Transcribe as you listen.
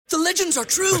The legends are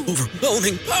true.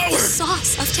 Overwhelming power!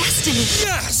 Sauce of destiny.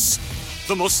 Yes!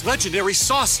 The most legendary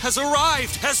sauce has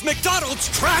arrived as McDonald's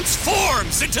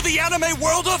transforms into the anime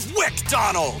world of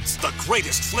WickDonald's. The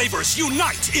greatest flavors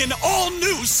unite in all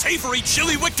new savory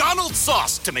chili McDonald's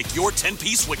sauce to make your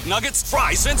 10-piece Wick Nuggets,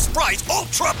 fries, and Sprite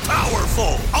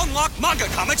ultra-powerful. Unlock manga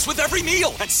comics with every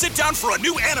meal and sit down for a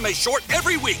new anime short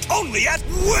every week only at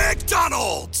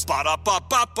WickDonald's.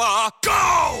 Ba-da-ba-ba-ba,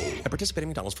 go! At participating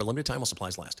McDonald's for a limited time while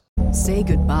supplies last. Say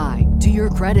goodbye to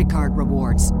your credit card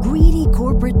rewards. Greedy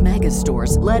corporate mega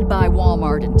stores, led by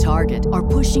Walmart and Target, are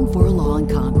pushing for a law in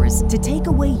Congress to take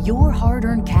away your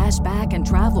hard-earned cash back and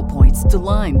travel points to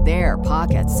line their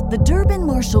pockets. The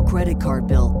Durbin-Marshall credit card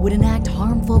bill would enact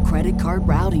harmful credit card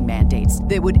routing mandates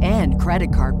that would end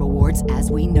credit card rewards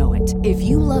as we know it. If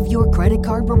you love your credit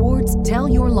card rewards, tell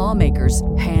your lawmakers,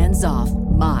 hands off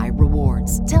my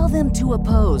rewards. Tell them to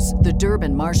oppose the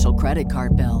Durbin-Marshall credit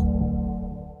card bill.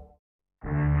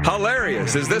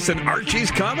 Hilarious. Is this an Archie's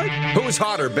comic? Who's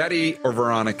hotter, Betty or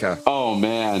Veronica? Oh,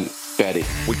 man, Betty.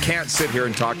 We can't sit here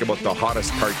and talk about the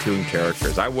hottest cartoon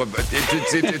characters.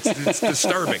 It's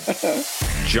disturbing.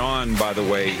 John, by the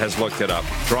way, has looked it up,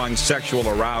 drawing sexual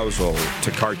arousal to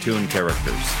cartoon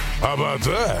characters. How about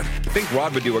that? I think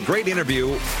Rod would do a great interview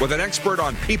with an expert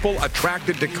on people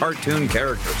attracted to cartoon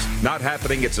characters. Not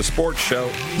happening. It's a sports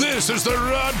show. This is the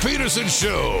Rod Peterson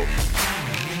Show.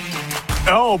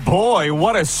 Oh, boy,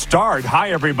 what a start. Hi,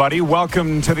 everybody.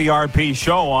 Welcome to the RP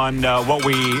Show on what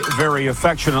we very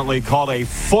affectionately call a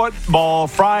Football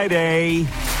Friday.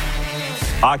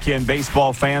 Hockey and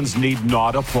baseball fans need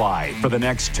not apply. For the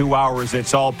next 2 hours,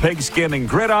 it's all pigskin and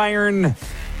gridiron.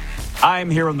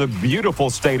 I'm here in the beautiful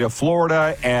state of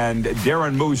Florida, and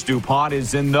Darren Moose DuPont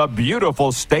is in the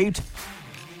beautiful state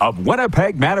of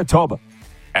Winnipeg, Manitoba,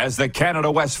 as the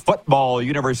Canada West Football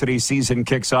University season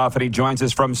kicks off, and he joins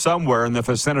us from somewhere in the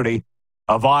vicinity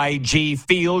of IG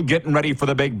Field, getting ready for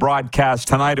the big broadcast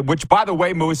tonight, which, by the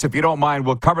way, Moose, if you don't mind,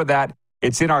 we'll cover that.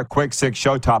 It's in our Quick Six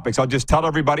show topics. I'll just tell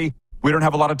everybody we don't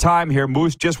have a lot of time here,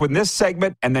 Moose, just with this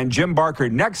segment, and then Jim Barker,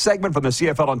 next segment from the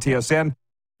CFL on TSN.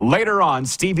 Later on,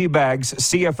 Stevie Beggs,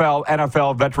 CFL,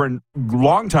 NFL veteran,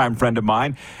 longtime friend of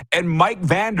mine, and Mike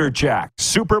Vanderchak,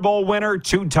 Super Bowl winner,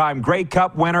 two-time Grey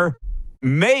Cup winner,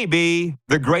 maybe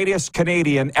the greatest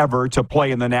Canadian ever to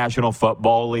play in the National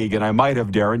Football League. And I might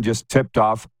have, Darren, just tipped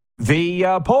off the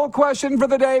poll question for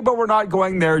the day, but we're not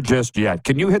going there just yet.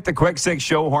 Can you hit the Quick Six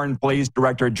show horn, please,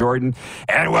 Director Jordan?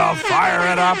 And we'll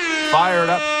fire it up. Fire it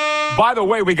up. By the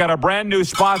way, we got a brand new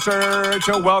sponsor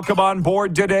to welcome on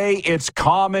board today. It's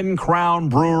Common Crown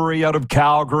Brewery out of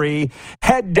Calgary.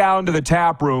 Head down to the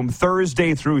tap room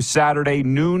Thursday through Saturday,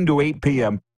 noon to 8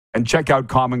 p.m., and check out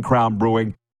Common Crown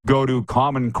Brewing. Go to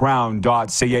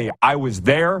commoncrown.ca. I was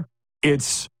there.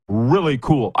 It's really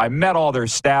cool. I met all their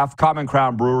staff. Common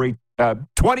Crown Brewery,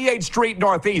 28th Street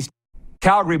Northeast.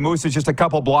 Calgary, Moose is just a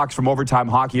couple blocks from Overtime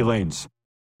Hockey Lanes.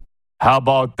 How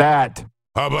about that,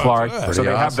 Clark? That? So they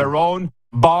have their own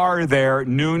bar there,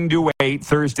 noon to 8,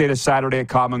 Thursday to Saturday at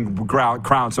Common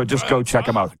Crown. So just go check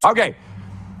them out. Okay,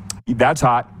 that's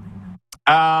hot.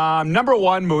 Number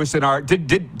one, Moose, in our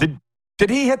did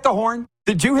he hit the horn?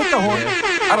 Did you hit the horn?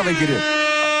 I don't think you did.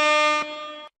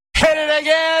 Hit it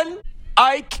again,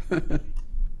 Ike.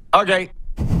 Okay.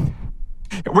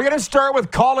 We're going to start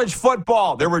with college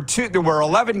football. There were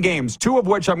 11 games, two of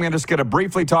which I'm just going to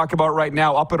briefly talk about right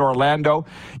now up in Orlando.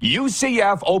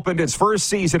 UCF opened its first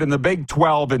season in the Big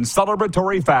 12 in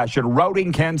celebratory fashion,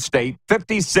 routing Kent State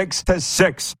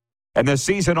 56-6. And the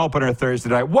season opener Thursday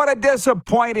night. What a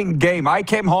disappointing game. I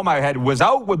came home, was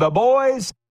out with the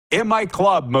boys in my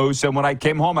club, Moose, and when I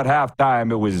came home at halftime,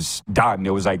 it was done. It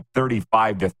was like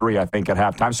 35-3, I think, at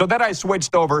halftime. So then I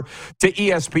switched over to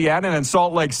ESPN, and in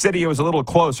Salt Lake City, it was a little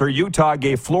closer. Utah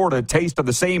gave Florida a taste of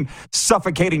the same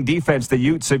suffocating defense the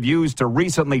Utes have used to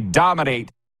recently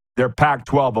dominate their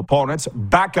Pac-12 opponents.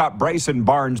 Backup Bryson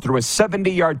Barnes threw a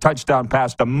 70-yard touchdown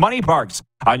pass to Money Parks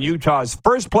on Utah's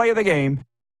first play of the game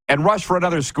and rushed for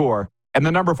another score. And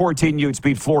the number 14 Utes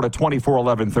beat Florida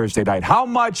 24-11 Thursday night. How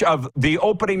much of the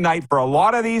opening night for a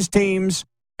lot of these teams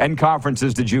and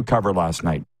conferences did you cover last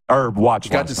night? Or watch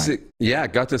last night?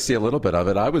 Got to see a little bit of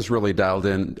it. I was really dialed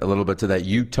in a little bit to that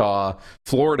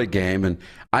Utah-Florida game, and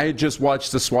I had just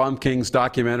watched the Swamp Kings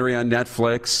documentary on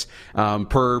Netflix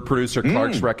per producer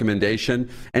Clark's recommendation.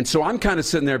 And so I'm kind of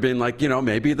sitting there being like,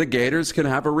 maybe the Gators can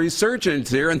have a resurgence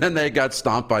here, and then they got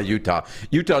stomped by Utah.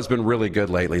 Utah's been really good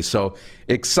lately, so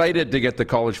excited to get the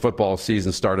college football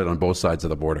season started on both sides of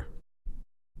the border.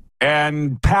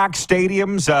 And packed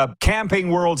stadiums, Camping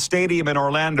World Stadium in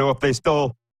Orlando, if they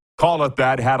still call it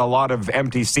that, had a lot of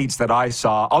empty seats that I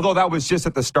saw, although that was just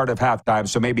at the start of halftime,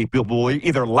 so maybe people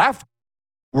either left,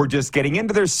 were just getting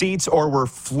into their seats, or were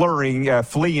fleeing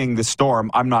the storm.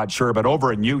 I'm not sure, but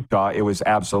over in Utah, it was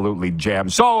absolutely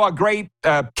jammed. So a great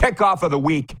kickoff of the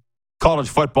week, college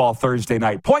football Thursday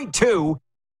night. Point 2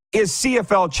 is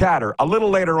CFL chatter. A little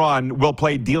later on, we'll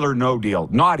play Deal or No Deal.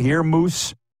 Not here,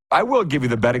 Moose. I will give you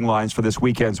the betting lines for this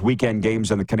weekend's weekend games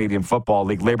in the Canadian Football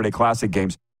League, Labor Day Classic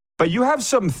games. But you have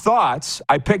some thoughts.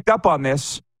 I picked up on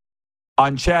this,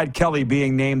 on Chad Kelly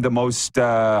being named the most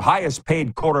highest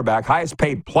paid quarterback, highest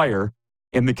paid player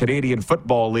in the Canadian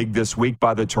Football League this week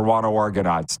by the Toronto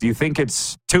Argonauts. Do you think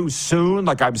it's too soon?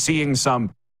 Like, I'm seeing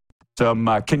some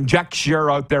conjecture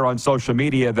out there on social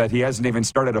media that he hasn't even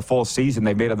started a full season.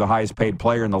 They made him the highest paid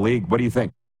player in the league. What do you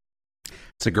think?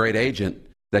 It's a great agent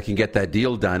that can get that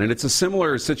deal done. And it's a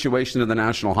similar situation to the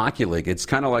National Hockey League. It's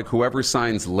kind of like whoever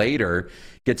signs later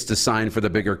gets to sign for the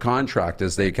bigger contract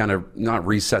as they kind of not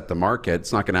reset the market.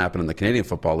 It's not going to happen in the Canadian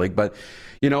Football League. But,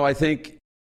 I think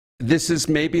this is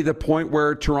maybe the point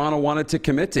where Toronto wanted to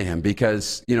commit to him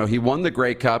because, he won the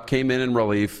Grey Cup, came in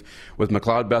relief with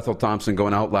McLeod Bethel Thompson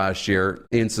going out last year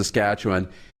in Saskatchewan,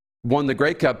 won the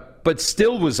Grey Cup, but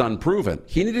still was unproven.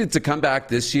 He needed to come back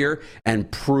this year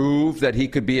and prove that he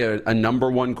could be a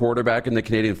number one quarterback in the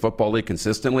Canadian Football League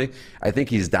consistently. I think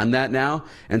he's done that now.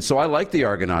 And so I like the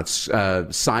Argonauts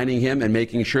signing him and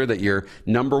making sure that your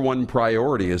number one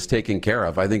priority is taken care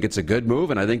of. I think it's a good move,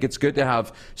 and I think it's good to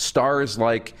have stars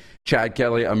like Chad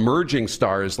Kelly, emerging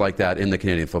stars like that in the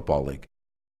Canadian Football League.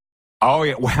 Oh,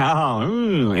 yeah.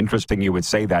 Wow. Interesting you would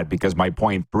say that, because my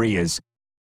point 3 is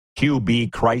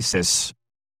QB crisis, ?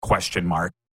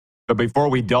 But before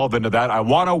we delve into that, I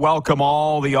want to welcome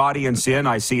all the audience in.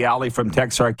 I see Ali from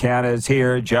Texarkana is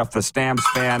here. Jeff, the Stamps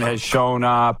fan, has shown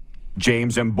up.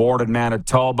 James in Borden,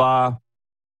 Manitoba.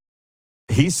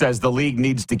 He says the league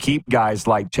needs to keep guys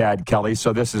like Chad Kelly,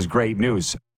 so this is great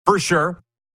news. For sure.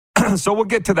 So we'll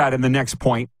get to that in the next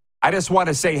point. I just want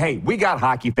to say, hey, we got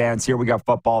hockey fans here. We got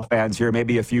football fans here.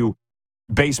 Maybe a few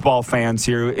baseball fans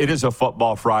here. It is a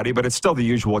football Friday, but it's still the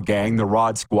usual gang, the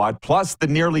Rod Squad, plus the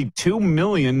nearly 2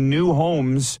 million new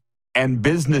homes and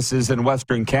businesses in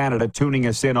Western Canada tuning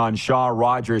us in on Shaw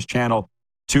Rogers Channel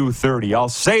 230. I'll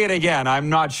say it again. I'm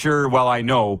not sure. Well, I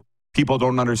know people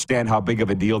don't understand how big of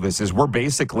a deal this is. We're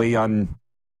basically on,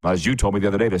 as you told me the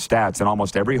other day, the stats in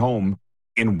almost every home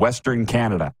in Western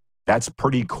Canada. That's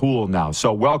pretty cool now.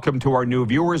 So welcome to our new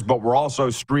viewers, but we're also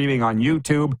streaming on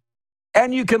YouTube.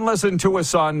 And you can listen to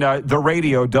us on the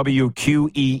radio,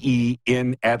 WQEE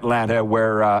in Atlanta,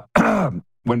 where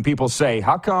when people say,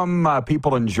 how come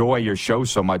people enjoy your show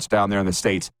so much down there in the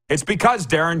States? It's because,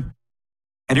 Darren,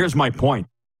 and here's my point.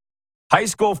 High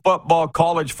school football,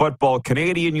 college football,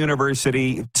 Canadian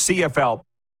University, CFL,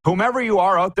 whomever you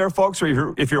are out there, folks,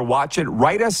 or if you're watching,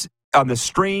 write us on the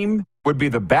stream would be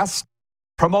the best.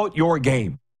 Promote your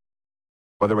game.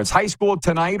 Whether it's high school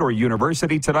tonight or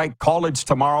university tonight, college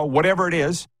tomorrow, whatever it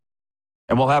is.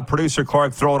 And we'll have producer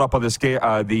Clark throw it up on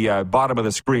the bottom of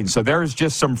the screen. So there's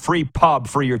just some free pub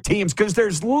for your teams, because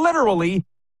there's literally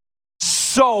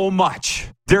so much.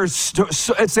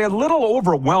 It's a little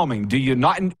overwhelming, do you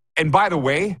not? And by the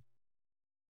way,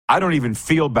 I don't even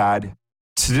feel bad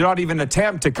to not even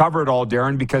attempt to cover it all,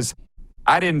 Darren, because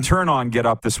I didn't turn on Get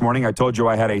Up this morning. I told you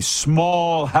I had a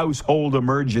small household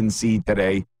emergency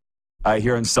today.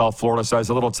 Here in South Florida, so I was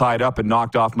a little tied up and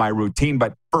knocked off my routine.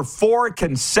 But for 4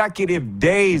 consecutive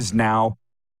days now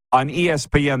on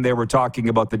ESPN, they were talking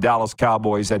about the Dallas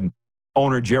Cowboys and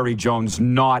owner Jerry Jones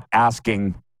not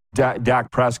asking Dak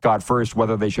Prescott first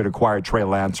whether they should acquire Trey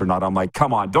Lance or not. I'm like,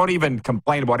 come on, don't even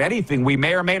complain about anything we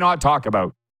may or may not talk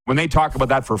about when they talk about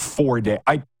that for 4 days.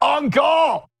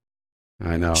 Uncle!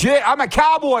 I know. I'm a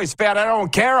Cowboys fan. I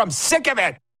don't care. I'm sick of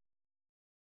it.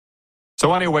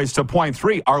 So anyways, to point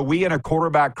 3, are we in a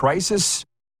quarterback crisis?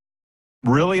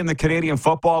 Really in the Canadian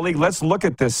Football League? Let's look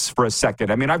at this for a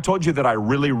second. I mean, I've told you that I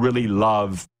really, really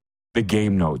love the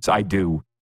game notes. I do.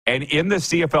 And in the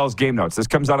CFL's game notes, this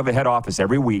comes out of the head office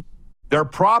every week, they're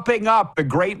propping up the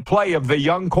great play of the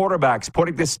young quarterbacks,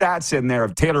 putting the stats in there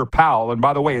of Taylor Powell. And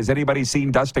by the way, has anybody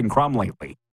seen Dustin Crum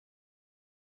lately?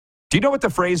 Do you know what the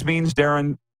phrase means,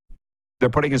 Darren? They're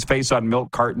putting his face on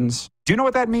milk cartons. Do you know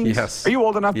what that means? Yes. Are you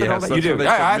old enough to know that? You do.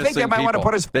 I think they might want to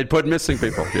put his... They'd put missing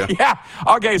people. Yeah. Yeah.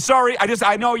 Okay, sorry. I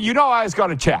know, I was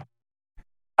going to check.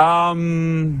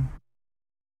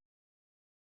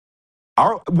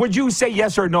 Would you say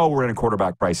yes or no we're in a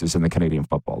quarterback crisis in the Canadian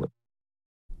Football League?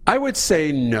 I would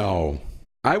say no.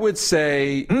 I would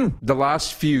say the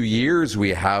last few years we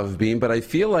have been, but I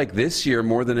feel like this year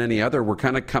more than any other, we're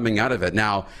kind of coming out of it.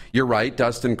 Now, you're right,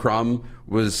 Dustin Crum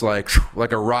was like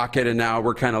a rocket, and now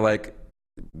we're kind of like,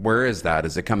 where is that?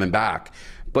 Is it coming back?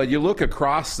 But you look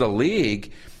across the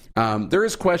league, there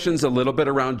is questions a little bit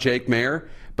around Jake Maier,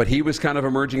 but he was kind of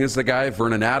emerging as the guy.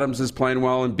 Vernon Adams is playing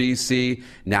well in BC.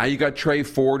 Now you got Trey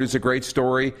Ford, who's a great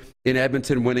story in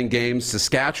Edmonton winning games.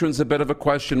 Saskatchewan's a bit of a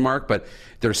question mark, but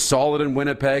they're solid in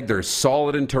Winnipeg. They're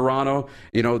solid in Toronto.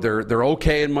 You know, they're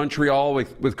okay in Montreal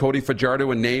with Cody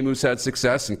Fajardo and Name, who's had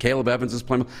success, and Caleb Evans is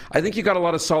playing. I think you got a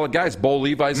lot of solid guys. Bo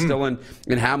Levi's still in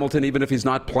Hamilton, even if he's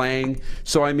not playing.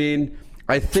 So, I mean,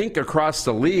 I think across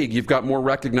the league, you've got more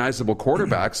recognizable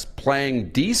quarterbacks playing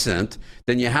decent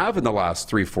than you have in the last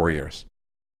 3-4 years.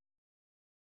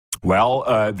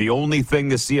 Well, the only thing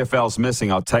the CFL's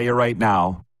missing, I'll tell you right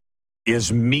now,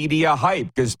 is media hype.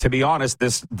 Because to be honest,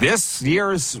 this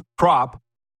year's crop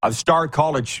of star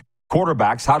college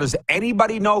quarterbacks, how does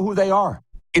anybody know who they are?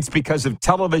 It's because of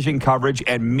television coverage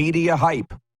and media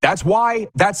hype. That's why.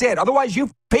 That's it. Otherwise, you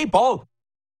people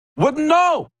wouldn't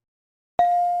know.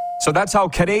 So that's how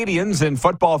Canadians and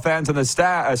football fans in the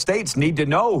States need to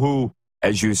know who,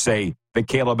 as you say, the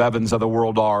Caleb Evans of the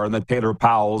world are, and the Taylor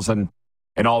Powells and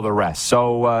all the rest.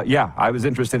 So, yeah, I was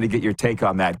interested to get your take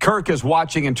on that. Kirk is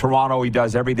watching in Toronto. He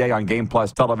does every day on Game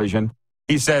Plus television.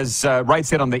 He says,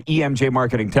 writes it on the EMJ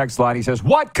Marketing text line. He says,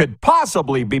 what could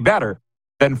possibly be better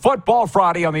than Football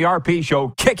Friday on the RP Show,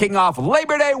 kicking off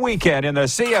Labor Day weekend in the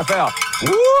CFL?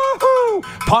 Woohoo!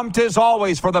 Pumped as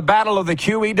always for the battle of the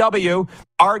QEW.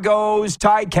 Argos,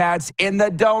 Ticats in the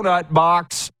donut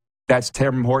box. That's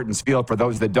Tim Hortons Field for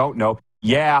those that don't know.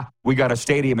 Yeah, we got a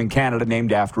stadium in Canada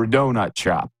named after a donut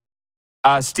shop.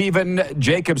 Stephen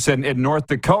Jacobson in North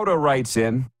Dakota writes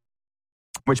in,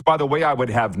 which, by the way, I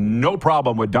would have no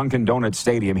problem with Dunkin' Donuts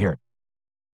Stadium here.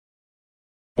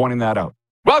 Pointing that out.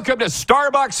 Welcome to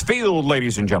Starbucks Field,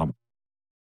 ladies and gentlemen.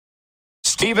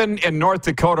 Stephen in North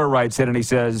Dakota writes in, and he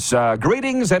says,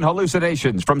 greetings and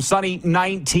hallucinations from sunny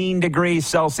 19 degrees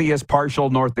Celsius,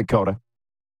 partial North Dakota.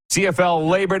 CFL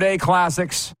Labor Day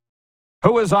Classics.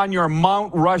 Who is on your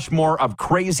Mount Rushmore of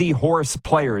crazy horse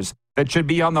players that should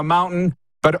be on the mountain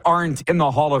but aren't in the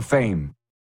Hall of Fame?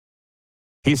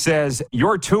 He says,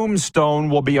 your tombstone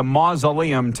will be a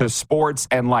mausoleum to sports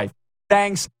and life.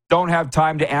 Thanks. Don't have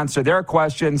time to answer their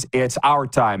questions. It's our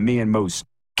time, me and Moose.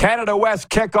 Canada West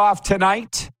kickoff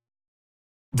tonight.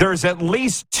 There's at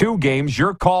least 2 games.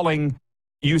 You're calling,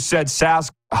 you said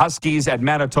Sask Huskies at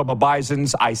Manitoba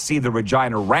Bisons. I see the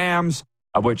Regina Rams,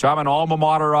 of which I'm an alma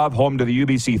mater of, home to the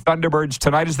UBC Thunderbirds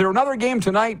tonight. Is there another game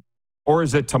tonight, or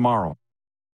is it tomorrow?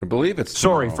 I believe it's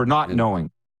tomorrow. Sorry for not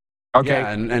knowing. Okay.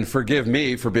 Yeah, and forgive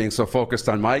me for being so focused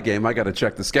on my game. I got to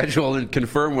check the schedule and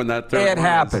confirm when that third It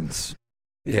happens.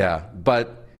 Yeah,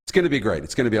 but it's going to be great.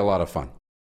 It's going to be a lot of fun.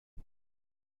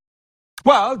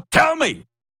 Well, tell me.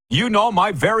 You know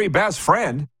my very best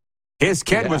friend. His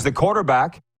kid was the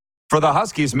quarterback for the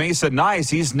Huskies, Mason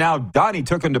Nice. He's now done. He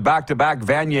took him to back-to-back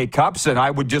Vanier Cups, and I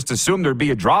would just assume there'd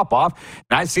be a drop-off.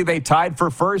 And I see they tied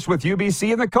for first with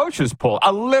UBC in the coaches' poll.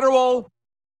 A literal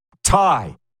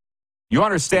tie. You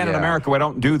understand in America, we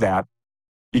don't do that.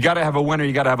 You got to have a winner,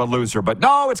 you got to have a loser. But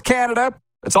no, it's Canada.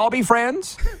 Let's all be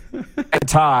friends. A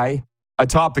tie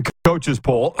atop the coaches'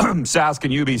 poll, Sask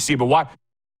and UBC. But what?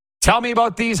 Tell me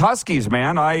about these Huskies,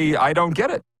 man. I don't get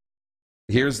it.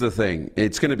 Here's the thing.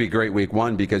 It's going to be great week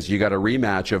 1 because you got a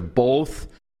rematch of both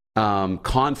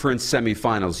conference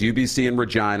semifinals. UBC and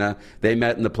Regina, they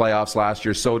met in the playoffs last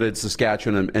year. So did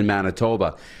Saskatchewan and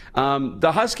Manitoba.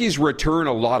 The Huskies return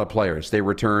a lot of players. They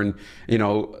return,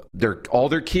 all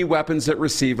their key weapons at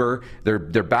receiver. Their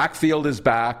backfield is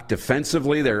back.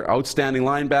 Defensively, they're outstanding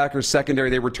linebackers. Secondary,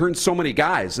 they return so many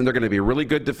guys, and they're going to be really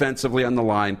good defensively on the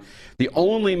line. The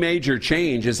only major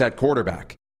change is at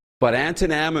quarterback. But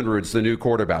Anton Ammonrood's the new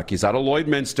quarterback. He's out of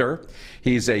Lloydminster.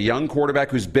 He's a young quarterback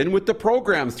who's been with the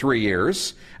program 3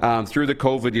 years through the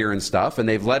COVID year and stuff, and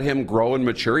they've let him grow and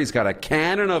mature. He's got a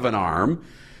cannon of an arm.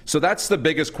 So that's the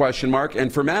biggest question mark.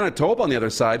 And for Manitoba on the other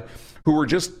side, who were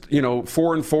just,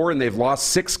 4-4, and they've lost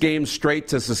 6 games straight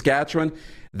to Saskatchewan,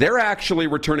 they're actually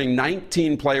returning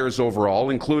 19 players overall,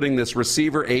 including this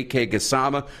receiver, A.K.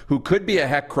 Gassama, who could be a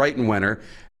Heck Crichton winner.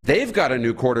 They've got a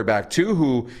new quarterback, too,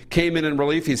 who came in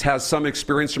relief. He has some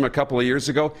experience from a couple of years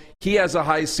ago. He has a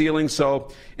high ceiling,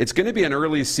 so it's going to be an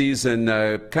early season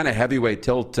kind of heavyweight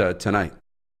tilt tonight.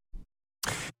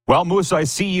 Well, Moose, I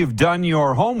see you've done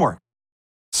your homework.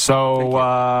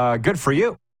 So good for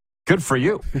you. Good for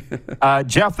you.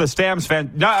 Jeff, the Stamps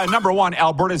fan. Number one,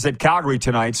 Alberta's at Calgary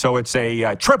tonight, so it's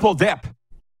a triple dip.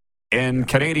 in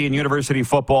Canadian university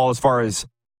football as far as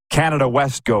Canada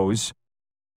West goes.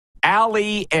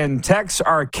 Allie in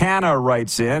Texarkana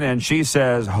writes in, and she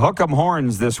says, hook 'em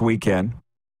horns this weekend.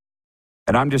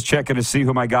 And I'm just checking to see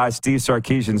who my guy Steve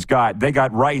Sarkisian's got. They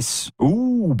got Rice.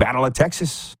 Ooh, Battle of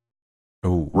Texas.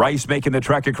 Ooh. Rice making the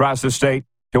trek across the state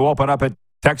to open up at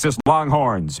Texas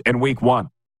Longhorns in week 1.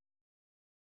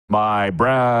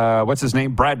 What's his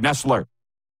name? Brad Nessler.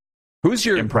 Who's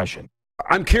your impression?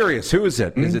 I'm curious. Who is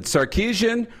it? Is it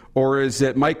Sarkisian or is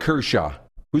it Mike Kershaw?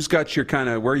 Who's got your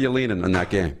where are you leaning on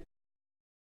that game?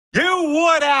 You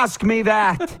would ask me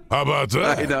that. How about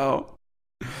that? I know.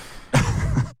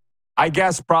 I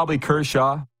guess probably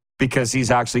Kershaw because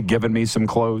he's actually given me some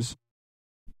clothes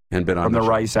and been on from the show.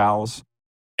 Rice Owls.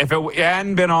 If it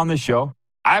hadn't been on the show,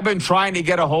 I've been trying to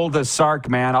get a hold of Sark,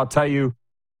 man. I'll tell you,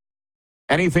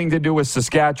 anything to do with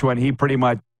Saskatchewan, he pretty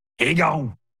much, he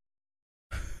gone.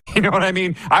 You know what I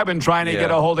mean? I've been trying to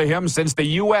get a hold of him since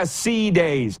the USC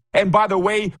days. And by the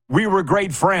way, we were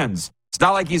great friends. It's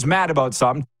not like he's mad about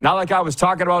something. Not like I was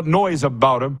talking about noise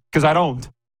about him, because I don't.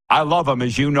 I love him,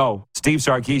 as you know. Steve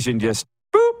Sarkisian just,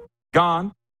 boop,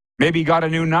 gone. Maybe he got a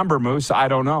new number, Moose. I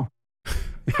don't know.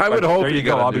 I would hope there you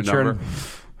go. got a new number.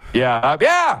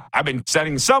 Yeah. I've been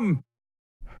sending some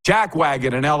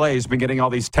jackwagon in L.A. has been getting all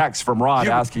these texts from Rod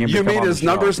asking him to come on the show. You mean his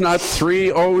number's not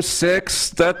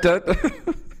 306?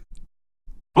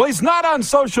 Well, he's not on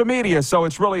social media, so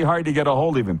it's really hard to get a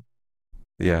hold of him.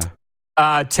 Yeah.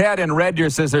 Ted in Red Deer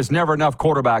says there's never enough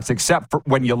quarterbacks, except for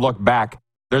when you look back.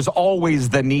 There's always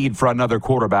the need for another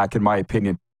quarterback, in my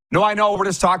opinion. No, I know. We're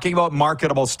just talking about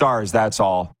marketable stars, that's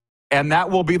all. And that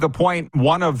will be the point,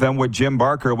 one of them with Jim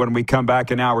Barker when we come back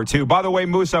in hour 2. By the way,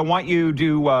 Moose, I want you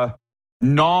to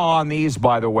gnaw on these,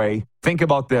 by the way. Think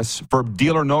about this. For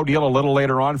Deal or No Deal a little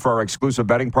later on for our exclusive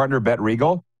betting partner, Bet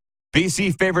Regal.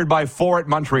 BC favored by 4 at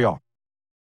Montreal.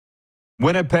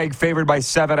 Winnipeg favored by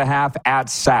 7.5 at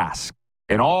Sask.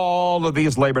 In all of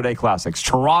these Labor Day Classics.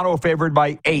 Toronto favored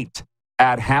by 8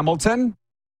 at Hamilton.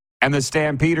 And the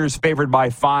Stampeders favored by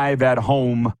 5 at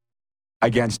home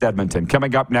against Edmonton.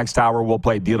 Coming up next hour, we'll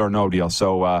play Deal or No Deal.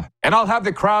 So, and I'll have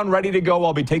the crown ready to go.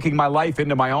 I'll be taking my life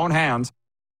into my own hands,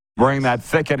 wearing that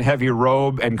thick and heavy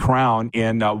robe and crown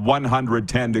in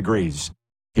 110 degrees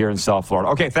here in South Florida.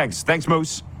 Okay, thanks. Thanks,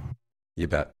 Moose. You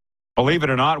bet. Believe it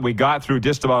or not, we got through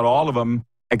just about all of them,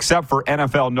 except for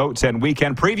NFL notes and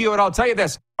weekend preview. And I'll tell you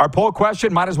this, our poll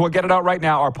question, might as well get it out right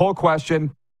now. Our poll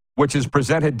question, which is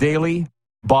presented daily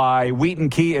by Wheaton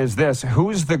Key, is this: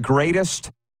 who's the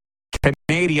greatest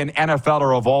Canadian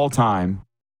NFLer of all time?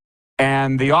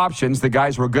 And the options, the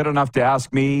guys were good enough to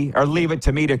ask me, or leave it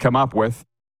to me to come up with.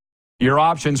 Your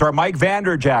options are Mike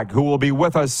Vanderjagt, who will be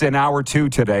with us in hour 2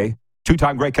 today,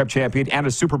 2-time Grey Cup champion and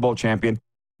a Super Bowl champion.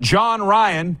 John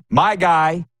Ryan, my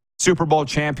guy, Super Bowl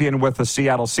champion with the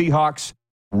Seattle Seahawks.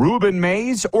 Ruben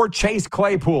Mays or Chase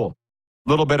Claypool.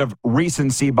 Little bit of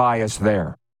recency bias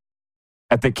there.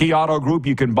 At the Key Auto Group,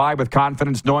 you can buy with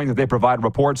confidence knowing that they provide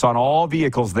reports on all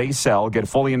vehicles they sell. Get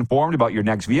fully informed about your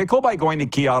next vehicle by going to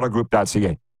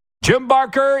keyautogroup.ca. Jim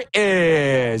Barker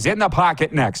is in the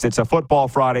pocket next. It's a Football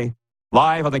Friday,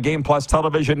 live on the Game Plus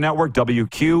Television Network,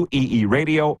 WQEE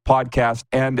Radio, podcast,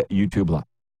 and YouTube Live.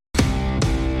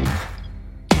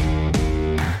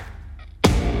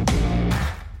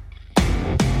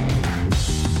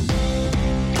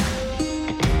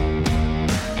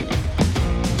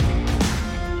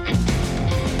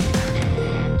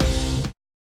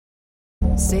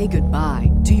 Say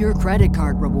goodbye to your credit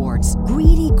card rewards.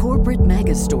 Greedy corporate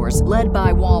mega stores, led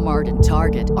by Walmart and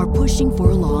Target, are pushing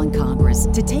for a law in Congress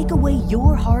to take away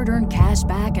your hard-earned cash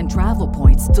back and travel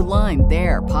points to line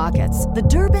their pockets. The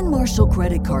Durbin-Marshall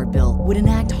credit card bill would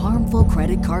enact harmful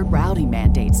credit card routing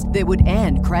mandates that would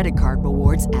end credit card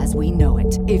rewards as we know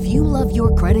it. If you love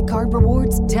your credit card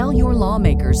rewards, tell your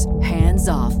lawmakers, hands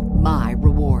off my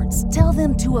rewards. Tell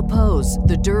them to oppose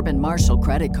the Durbin-Marshall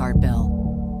credit card bill.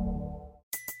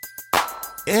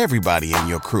 Everybody in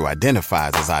your crew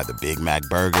identifies as either Big Mac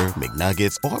Burger,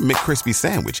 McNuggets, or McCrispy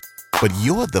Sandwich. But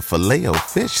you're the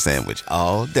Filet-O-Fish Sandwich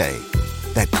all day.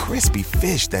 That crispy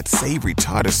fish, that savory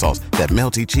tartar sauce, that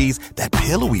melty cheese, that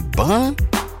pillowy bun.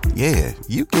 Yeah,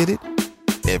 you get it.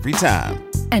 Every time.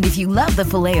 And if you love the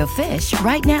Filet-O-Fish,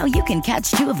 right now you can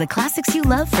catch 2 of the classics you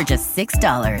love for just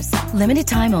 $6. Limited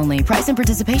time only. Price and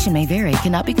participation may vary.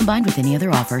 Cannot be combined with any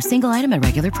other offer. Single item at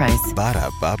regular price.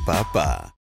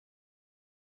 Ba-da-ba-ba-ba.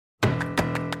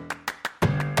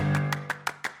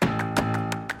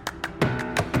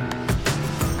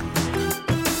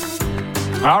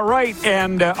 All right,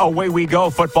 and away we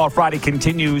go. Football Friday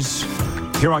continues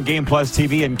here on Game Plus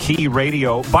TV and Key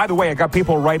Radio. By the way, I got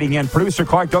people writing in. Producer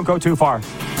Clark, don't go too far.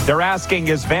 They're asking,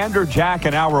 is Vander Jack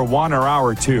in hour 1 or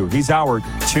hour 2? He's hour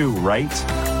 2, right?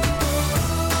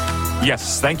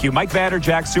 Yes, thank you. Mike Vander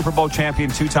Jack, Super Bowl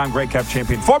champion, 2-time Grey Cup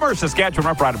champion, former Saskatchewan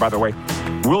Rough Rider, by the way,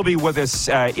 will be with us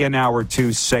in hour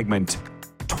 2 segment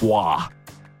 3.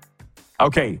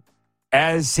 Okay,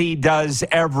 as he does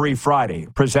every Friday,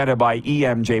 presented by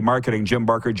EMJ Marketing, Jim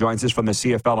Barker joins us from the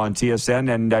CFL on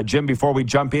TSN. And Jim, before we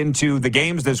jump into the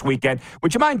games this weekend,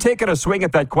 would you mind taking a swing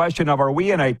at that question of, are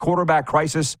we in a quarterback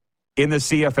crisis in the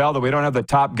CFL, that we don't have the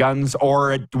top guns,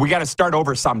 or we got to start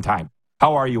over sometime?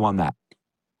 How are you on that?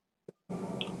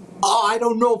 Oh, I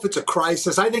don't know if it's a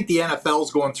crisis. I think the NFL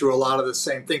is going through a lot of the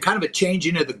same thing, kind of a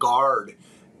changing of the guard.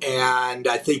 And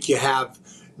I think you have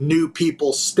new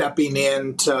people stepping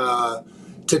in to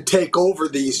take over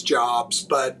these jobs.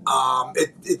 But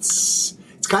it's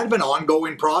kind of an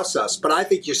ongoing process. But I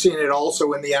think you're seeing it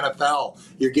also in the NFL.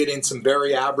 You're getting some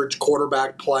very average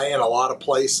quarterback play in a lot of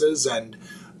places. And,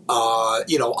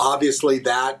 obviously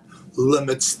that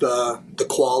limits the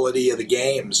quality of the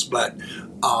games. But,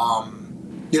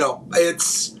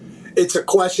 it's a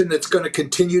question that's going to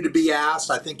continue to be asked.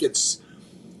 I think it's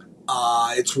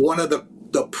one of the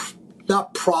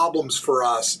not problems for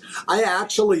us. I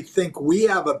actually think we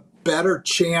have a better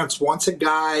chance once a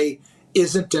guy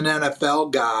isn't an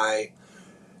NFL guy.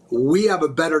 We have a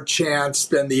better chance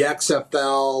than the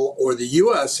XFL or the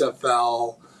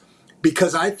USFL,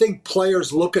 because I think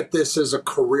players look at this as a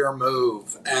career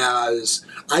move, as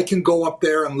I can go up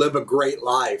there and live a great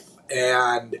life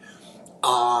and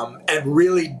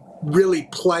really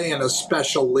play in a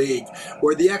special league,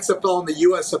 where the XFL and the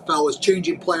USFL is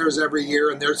changing players every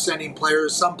year, and they're sending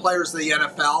some players to the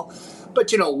NFL,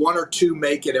 but 1 or 2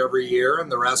 make it every year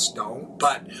and the rest don't.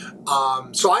 But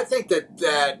so I think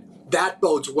that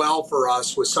bodes well for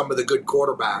us with some of the good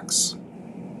quarterbacks.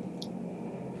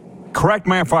 Correct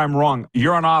me if I'm wrong.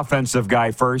 You're an offensive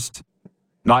guy first,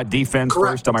 not defense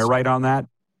first. Am I right on that?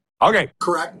 Okay.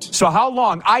 Correct. So how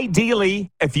long,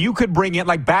 ideally, if you could bring in,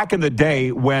 like back in the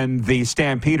day when the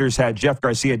Stampeders had Jeff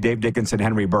Garcia, Dave Dickinson,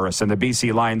 Henry Burris, and the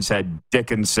BC Lions had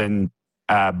Dickinson,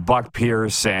 Buck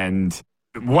Pierce, and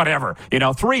whatever,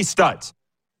 3 studs.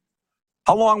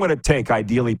 How long would it take,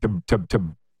 ideally,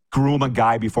 to groom a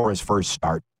guy before his first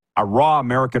start? A raw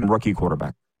American rookie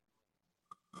quarterback.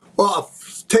 Well,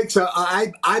 it takes,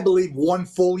 I believe, 1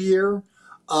 full year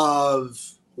of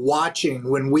watching.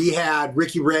 When we had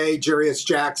Ricky Ray, Jarius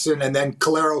Jackson, and then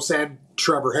Caleros and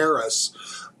Trevor Harris,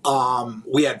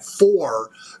 we had 4.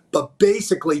 But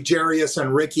basically, Jarius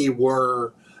and Ricky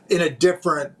were in a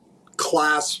different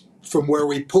class from where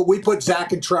we put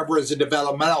Zach and Trevor as the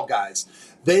developmental guys.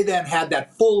 They then had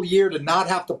that full year to not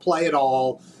have to play at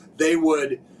all. They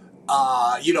would,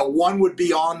 one would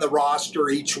be on the roster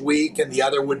each week, and the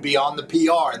other would be on the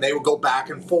PR, and they would go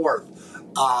back and forth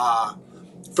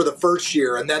for the first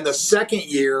year. And then the second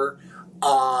year,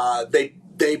 they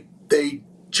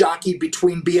jockeyed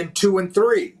between being 2 and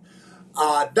 3.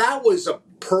 That was a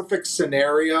perfect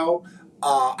scenario.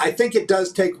 I think it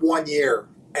does take 1 year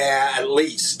at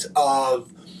least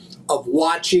of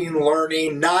watching,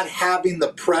 learning, not having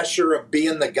the pressure of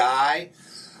being the guy.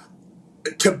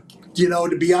 To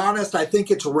be honest, I think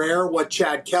it's rare what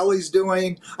Chad Kelly's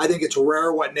doing. I think it's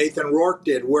rare what Nathan Rourke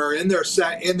did, where in their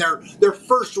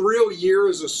first real year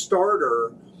as a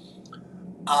starter,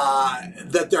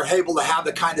 that they're able to have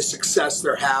the kind of success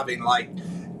they're having. Like,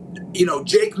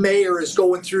 Jake Mayer is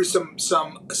going through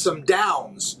some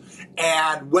downs,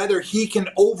 and whether he can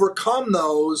overcome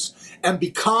those and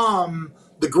become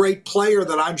the great player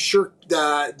that I'm sure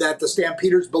that the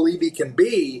Stampeders believe he can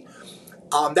be,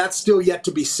 that's still yet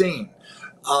to be seen.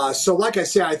 So like I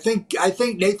said, I think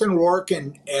Nathan Rourke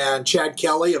and Chad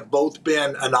Kelly have both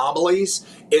been anomalies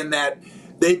in that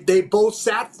they both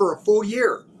sat for a full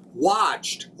year,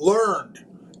 watched, learned,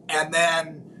 and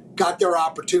then got their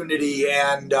opportunity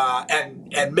and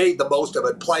made the most of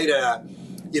it, played at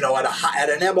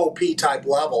an MOP type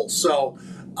level. So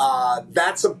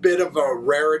that's a bit of a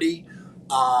rarity.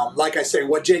 Like I say,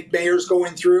 what Jake Mayer's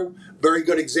going through, very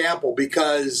good example,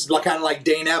 because kind of like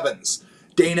Dane Evans.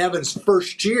 Dane Evans'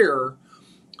 first year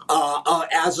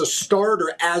as a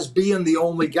starter, as being the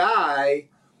only guy,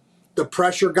 the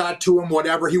pressure got to him,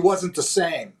 whatever. He wasn't the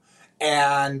same.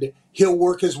 And he'll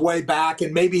work his way back,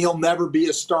 and maybe he'll never be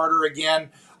a starter again.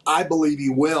 I believe he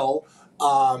will.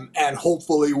 And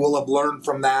hopefully we'll have learned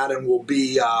from that, and we'll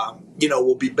be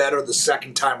better the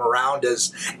second time around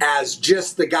as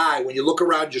just the guy. When you look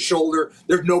around your shoulder,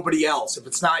 there's nobody else. If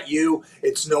it's not you,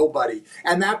 it's nobody.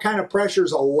 And that kind of pressure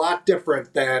is a lot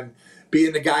different than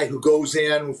being the guy who goes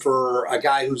in for a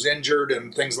guy who's injured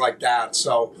and things like that.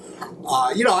 So,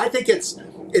 I think it's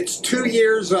 2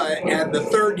 years, and the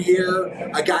third year,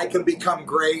 a guy can become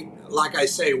great. Like I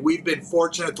say, we've been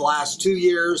fortunate the last 2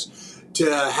 years to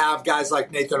have guys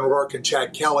like Nathan Rourke and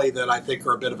Chad Kelly that I think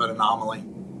are a bit of an anomaly.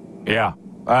 Yeah.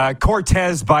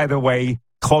 Cortez, by the way,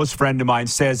 close friend of mine,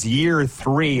 says year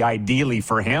 3 ideally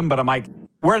for him. But I'm like,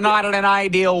 we're not in an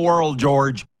ideal world,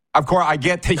 George. Of course, I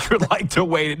get that you'd like to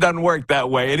wait. It doesn't work that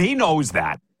way, and he knows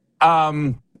that.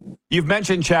 You've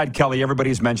mentioned Chad Kelly.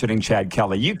 Everybody's mentioning Chad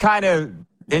Kelly. You kind of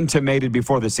intimated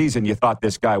before the season you thought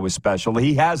this guy was special.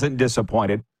 He hasn't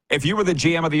disappointed. If you were the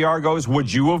GM of the Argos,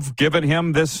 would you have given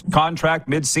him this contract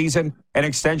mid-season, an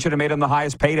extension, and made him the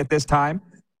highest paid at this time?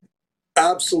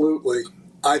 Absolutely.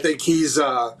 I think he's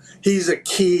a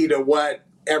key to what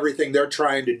everything they're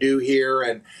trying to do here,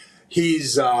 and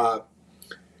he's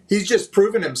just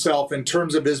proven himself in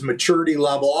terms of his maturity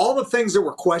level. All the things that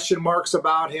were question marks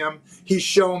about him, he's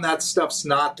shown that stuff's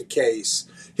not the case.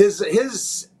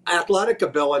 His athletic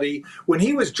ability, when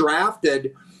he was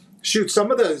drafted, some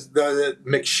of the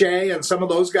McShay and some of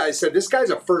those guys said this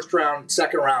guy's a first-round,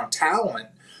 second-round talent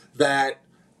that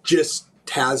just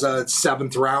has a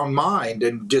seventh-round mind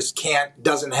and just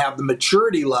doesn't have the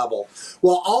maturity level.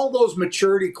 Well, all those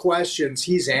maturity questions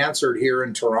he's answered here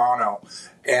in Toronto.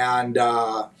 And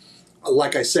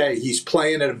like I say, he's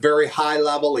playing at a very high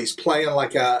level. He's playing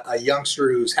like a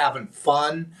youngster who's having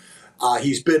fun.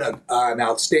 He's been an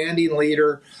outstanding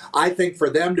leader. I think for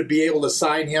them to be able to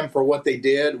sign him for what they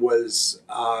did was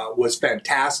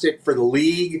fantastic for the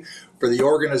league, for the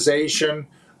organization.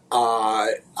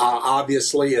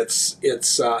 Obviously, it's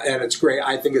great.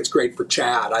 I think it's great for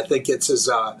Chad. I think this is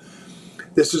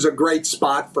a great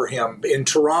spot for him in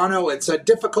Toronto. It's a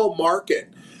difficult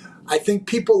market. I think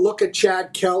people look at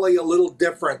Chad Kelly a little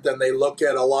different than they look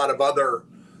at a lot of other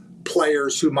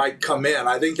players who might come in.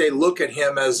 I think they look at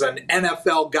him as an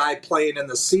NFL guy playing in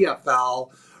the CFL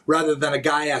rather than a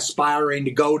guy aspiring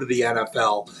to go to the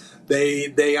NFL.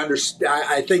 They understand.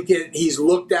 I think he's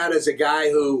looked at as a guy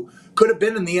who could have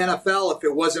been in the NFL if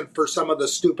it wasn't for some of the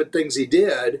stupid things he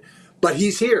did, but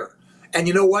he's here. And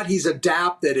you know what? He's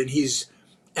adapted and he's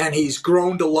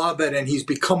grown to love it, and he's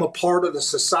become a part of the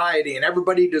society, and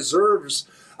everybody deserves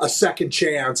a second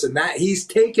chance, and that he's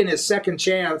taken his second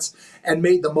chance and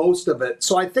made the most of it.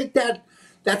 So I think that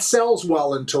sells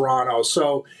well in Toronto.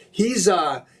 So he's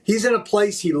in a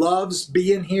place he loves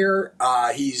being here.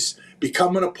 He's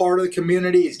becoming a part of the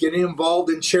community. He's getting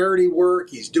involved in charity work.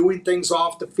 He's doing things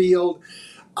off the field.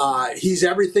 He's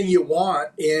everything you want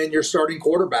in your starting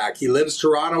quarterback. He lives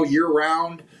Toronto year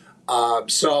round. I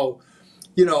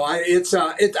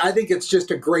think it's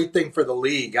just a great thing for the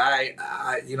league.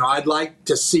 I'd like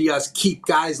to see us keep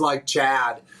guys like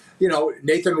Chad.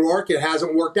 Nathan Rourke, it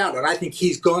hasn't worked out, and I think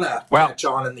he's gonna catch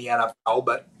on in the NFL.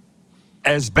 But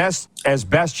as best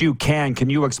you can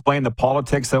you explain the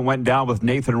politics that went down with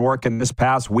Nathan Rourke in this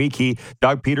past week?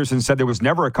 Doug Peterson said there was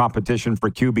never a competition for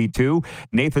QB2.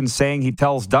 Nathan's saying he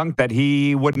tells Dunk that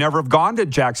he would never have gone to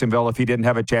Jacksonville if he didn't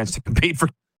have a chance to compete for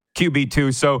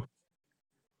QB2. So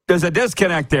there's a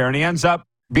disconnect there, and he ends up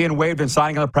being waived and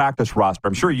signing on the practice roster.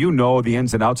 I'm sure you know the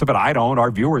ins and outs of it. I don't.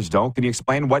 Our viewers don't. Can you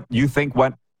explain what you think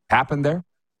what happened there?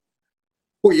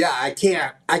 Well, yeah, I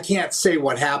can't say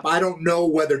what happened. I don't know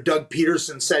whether Doug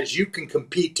Peterson says you can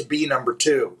compete to be number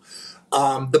 2.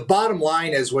 The bottom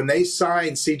line is when they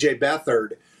signed C.J.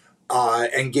 Beathard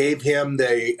and gave him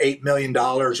the $8 million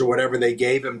or whatever they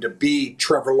gave him to be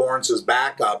Trevor Lawrence's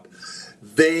backup,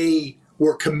 they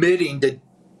were committing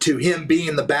to him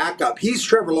being the backup. He's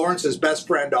Trevor Lawrence's best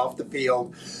friend off the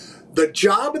field. The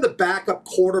job of the backup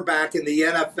quarterback in the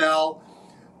NFL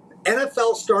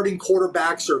starting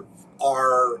quarterbacks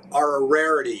are a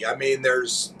rarity. I mean,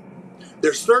 there's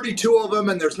 32 of them,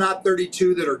 and there's not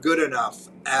 32 that are good enough,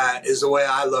 is the way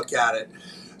I look at it.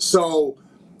 So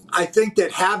I think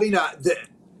that having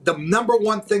the number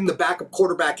one thing the backup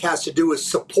quarterback has to do is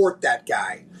support that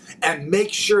guy and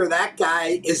make sure that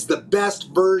guy is the best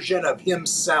version of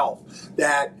himself,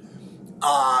 that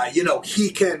he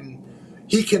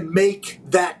can make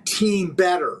that team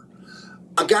better.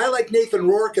 A guy like Nathan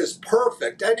Rourke is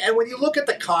perfect. And when you look at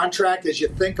the contract, as you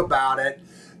think about it,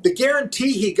 the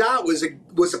guarantee he got was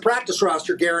a practice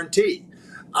roster guarantee.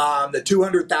 The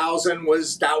 $200,000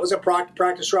 was a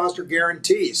practice roster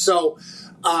guarantee. So,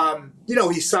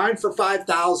 he signed for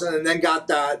 $5,000 and then got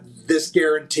this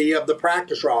guarantee of the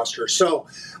practice roster. So,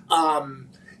 and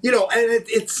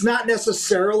it's not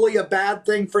necessarily a bad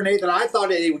thing for Nathan. I thought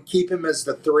they would keep him as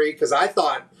the 3 because I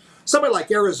thought somebody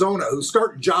like Arizona, who's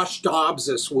starting Josh Dobbs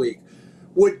this week,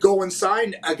 would go and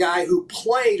sign a guy who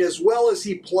played as well as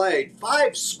he played,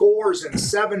 5 scores in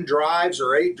 7 drives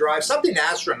or 8 drives, something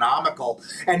astronomical,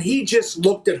 and he just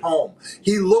looked at home.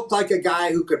 He looked like a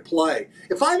guy who could play.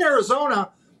 If I'm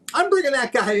Arizona, I'm bringing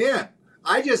that guy in.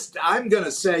 I'm going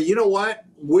to say, you know what?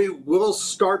 We'll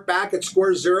start back at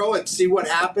square zero and see what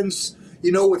happens,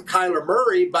 with Kyler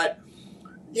Murray, but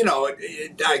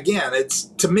again,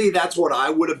 to me, that's what I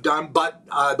would have done. But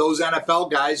those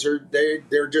NFL guys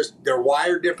they're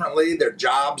wired differently. Their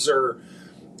jobs are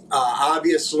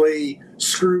obviously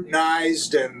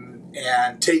scrutinized,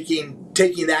 and taking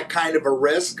that kind of a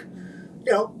risk,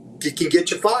 it can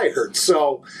get you fired.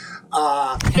 So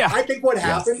I think what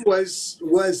happened was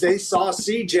they saw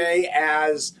CJ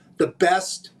as the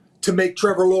best to make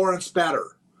Trevor Lawrence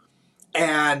better.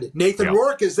 And Nathan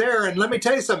Rourke is there. And let me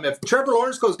tell you something. If Trevor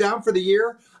Lawrence goes down for the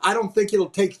year, I don't think it'll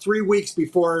take 3 weeks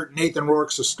before Nathan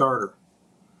Rourke's a starter.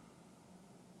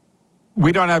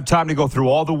 We don't have time to go through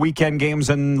all the weekend games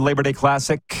in Labor Day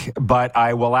Classic, but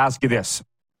I will ask you this.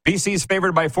 BC's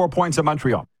favored by 4 points at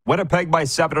Montreal. Winnipeg by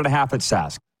 7.5 at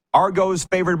Sask. Argos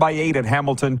favored by 8 at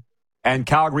Hamilton. And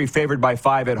Calgary favored by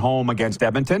 5 at home against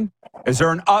Edmonton. Is there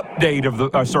an update of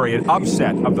an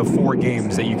upset of the 4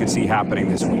 games that you can see happening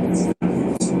this week?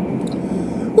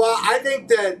 Well, I think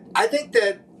that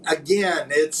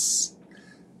again,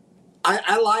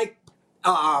 I like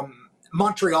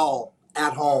Montreal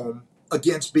at home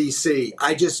against BC.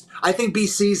 I think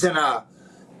BC's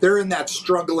they're in that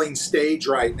struggling stage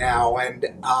right now, and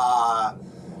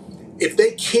if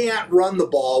they can't run the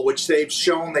ball, which they've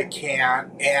shown they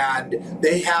can't, and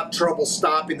they have trouble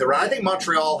stopping the run, I think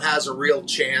Montreal has a real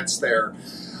chance there.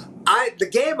 The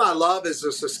game I love is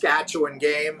the Saskatchewan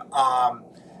game.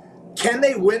 Can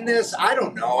they win this? I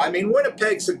don't know. I mean,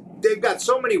 they've got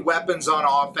so many weapons on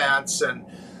offense,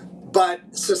 but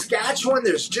Saskatchewan,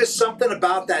 there's just something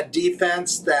about that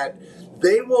defense that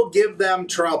they will give them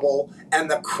trouble, and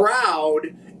the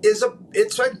crowd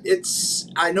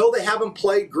I know they haven't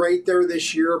played great there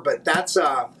this year, but that's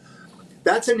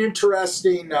an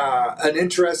interesting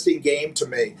game to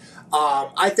me.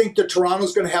 I think that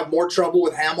Toronto's going to have more trouble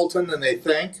with Hamilton than they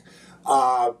think.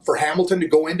 For Hamilton to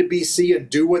go into BC and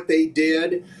do what they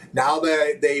did, now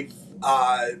that they've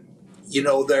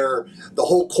the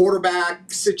whole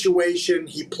quarterback situation,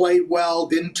 he played well,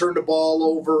 didn't turn the ball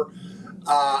over.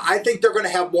 I think they're going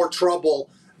to have more trouble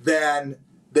than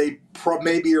they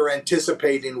maybe are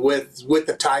anticipating with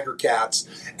the Tiger Cats.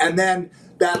 And then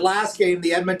that last game,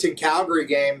 the Edmonton-Calgary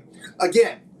game,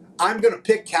 again, I'm going to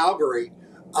pick Calgary.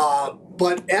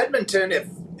 But Edmonton,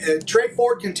 if Trey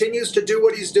Ford continues to do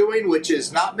what he's doing, which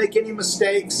is not make any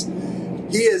mistakes,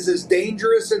 he is as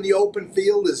dangerous in the open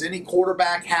field as any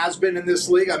quarterback has been in this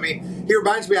league. I mean, he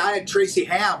reminds me, I had Tracy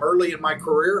Ham early in my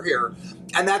career here,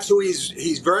 and that's who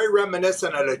he's very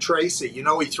reminiscent of Tracy. He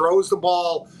throws the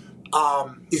ball.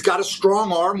 He's got a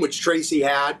strong arm, which Tracy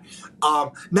had.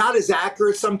 Not as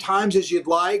accurate sometimes as you'd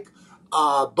like,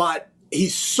 but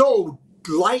he's so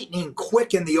lightning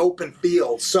quick in the open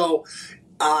field. So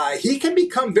he can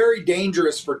become very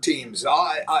dangerous for teams.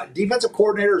 Defensive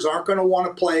coordinators aren't going to want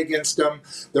to play against him.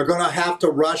 They're going to have to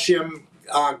rush him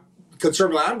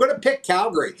conservatively. I'm going to pick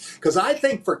Calgary because I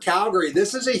think for Calgary,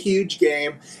 this is a huge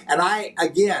game. And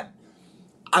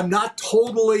I'm not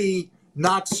totally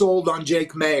not sold on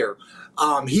Jake Mayer.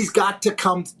 He's got to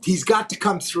come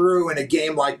through in a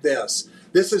game like this.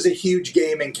 This is a huge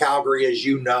game in Calgary, as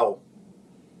you know.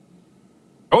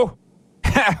 Oh,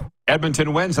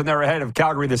 Edmonton wins, and they're ahead of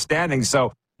Calgary in the standings.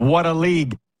 So what a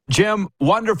league. Jim,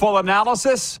 wonderful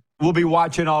analysis. We'll be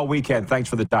watching all weekend. Thanks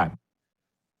for the time.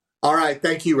 All right.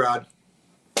 Thank you, Rod.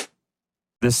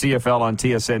 The CFL on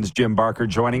TSN's Jim Barker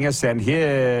joining us, and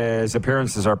his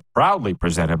appearances are proudly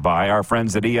presented by our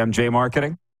friends at EMJ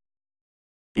Marketing.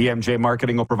 EMJ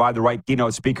Marketing will provide the right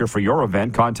keynote speaker for your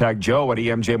event. Contact Joe at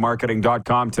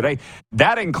emjmarketing.com today.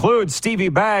 That includes Stevie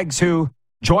Baggs, who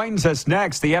joins us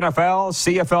next, the NFL,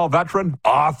 CFL veteran,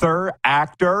 author,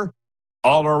 actor,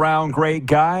 all-around great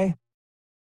guy,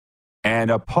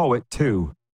 and a poet,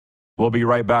 too. We'll be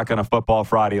right back on a Football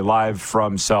Friday live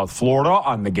from South Florida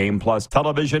on the Game Plus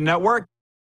television network,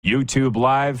 YouTube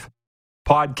Live,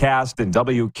 podcast, and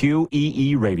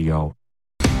WQEE Radio.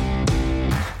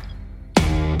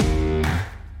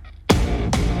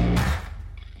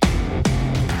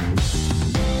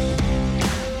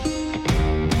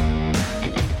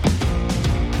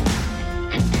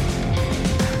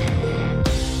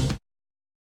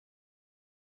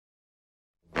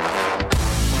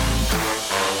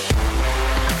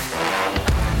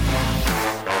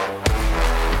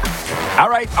 All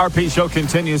right, RP Show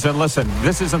continues, and listen,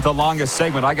 this isn't the longest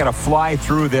segment. I got to fly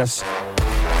through this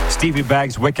Stevie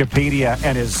Baggs' Wikipedia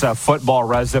and his football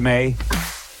resume.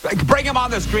 Bring him on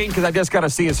the screen because I just got to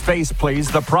see his face, please.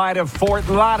 The pride of Fort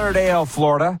Lauderdale,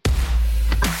 Florida.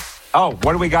 Oh,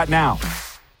 what do we got now?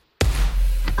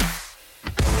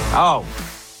 Oh.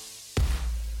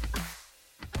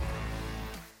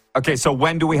 Okay, so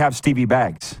when do we have Stevie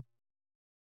Baggs?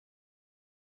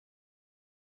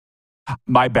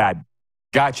 My bad.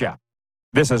 Gotcha.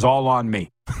 This is all on me.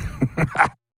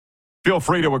 Feel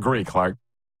free to agree, Clark.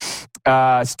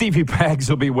 Stevie Baggs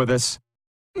will be with us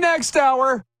next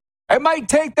hour. It might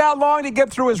take that long to get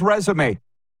through his resume.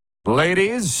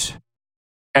 Ladies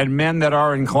and men that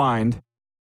are inclined,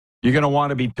 you're going to want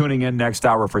to be tuning in next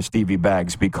hour for Stevie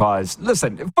Baggs because,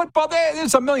 listen, football,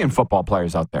 there's a million football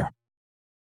players out there.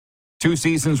 2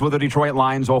 seasons with the Detroit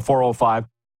Lions, 04-05.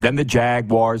 Then the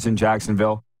Jaguars in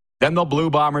Jacksonville. Then the Blue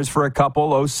Bombers for a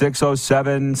couple,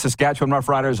 06-07. Saskatchewan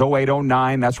Roughriders,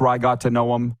 08-09. That's where I got to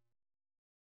know them.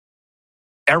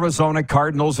 Arizona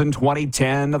Cardinals in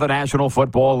 2010 of the National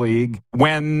Football League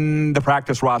when the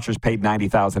practice rosters paid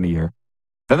 $90,000 a year.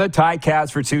 Then the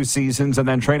Ticats for 2 seasons, and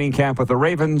then training camp with the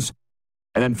Ravens,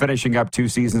 and then finishing up 2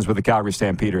 seasons with the Calgary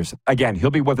Stampeders. Again,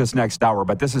 he'll be with us next hour,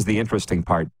 but this is the interesting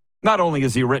part. Not only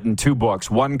has he written 2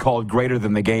 books, one called Greater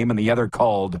Than the Game and the other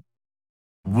called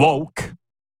Woke.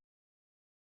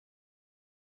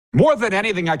 More than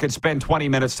anything, I could spend 20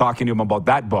 minutes talking to him about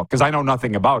that book because I know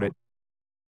nothing about it.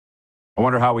 I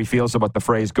wonder how he feels about the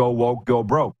phrase, go woke, go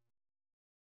broke.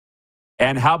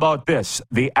 And how about this?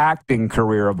 The acting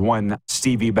career of one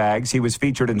Stevie Baggs. He was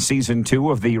featured in season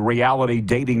 2 of the reality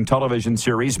dating television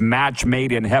series Match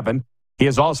Made in Heaven. He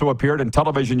has also appeared in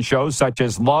television shows such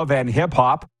as Love and Hip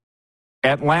Hop,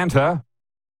 Atlanta,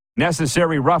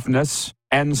 Necessary Roughness,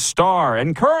 and Star.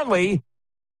 And currently,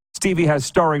 Stevie has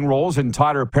starring roles in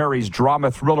Tyler Perry's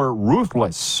drama thriller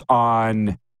Ruthless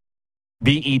on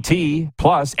BET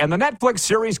Plus and the Netflix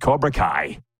series Cobra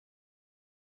Kai.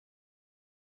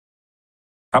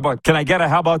 Can I get a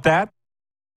how about that?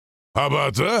 How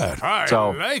about that? I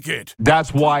like it.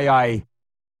 That's why I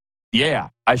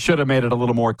should have made it a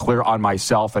little more clear on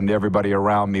myself and everybody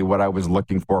around me what I was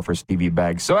looking for Stevie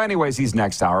Baggs. So anyways, he's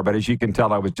next hour, but as you can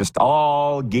tell, I was just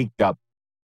all geeked up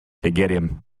to get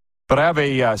him. But I have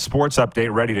a sports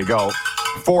update ready to go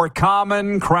for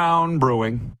Common Crown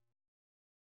Brewing.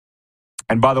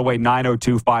 And by the way,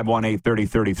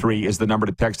 902-518-3033 is the number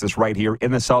to text us right here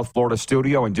in the South Florida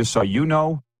studio. And just so you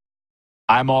know,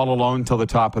 I'm all alone till the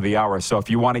top of the hour. So if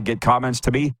you want to get comments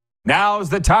to me, now's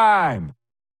the time.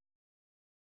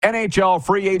 NHL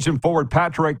free agent forward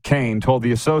Patrick Kane told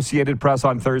the Associated Press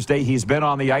on Thursday he's been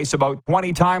on the ice about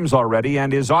 20 times already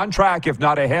and is on track, if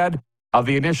not ahead, of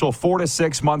the initial 4 to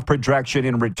 6 month projection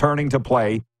in returning to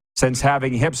play since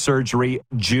having hip surgery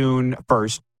June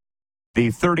 1st. The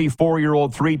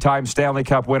 34-year-old 3-time Stanley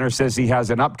Cup winner says he has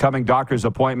an upcoming doctor's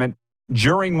appointment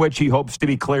during which he hopes to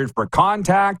be cleared for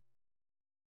contact.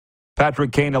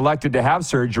 Patrick Kane elected to have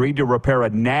surgery to repair a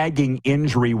nagging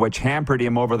injury which hampered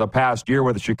him over the past year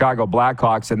with the Chicago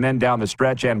Blackhawks and then down the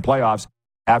stretch and playoffs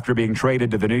after being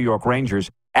traded to the New York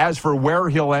Rangers. As for where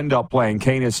he'll end up playing,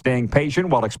 Kane is staying patient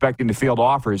while expecting to field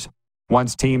offers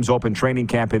once teams open training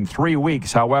camp in 3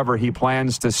 weeks. However, he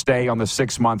plans to stay on the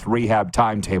 6-month rehab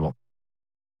timetable.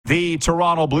 The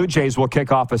Toronto Blue Jays will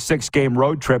kick off a 6-game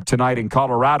road trip tonight in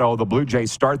Colorado. The Blue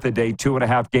Jays start the day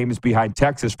 2.5 games behind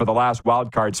Texas for the last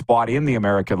wildcard spot in the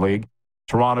American League.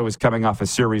 Toronto is coming off a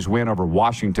series win over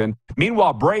Washington.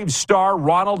 Meanwhile, Braves star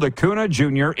Ronald Acuna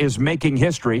Jr. is making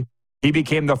history. He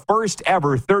became the first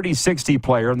ever 30-60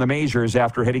 player in the majors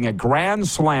after hitting a grand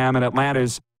slam in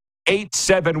Atlanta's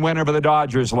 8-7 win over the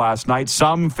Dodgers last night.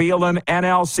 Some feel an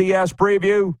NLCS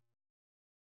preview.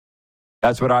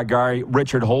 That's what our guy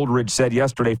Richard Holdridge said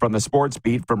yesterday from the Sports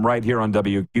Beat from right here on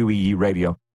WQEE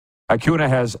Radio. Acuna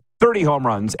has 30 home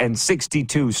runs and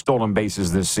 62 stolen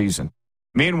bases this season.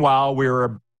 Meanwhile,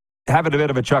 we're having a bit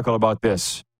of a chuckle about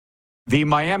this. The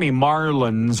Miami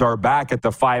Marlins are back at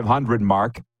the 500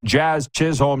 mark. Jazz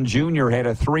Chisholm Jr. hit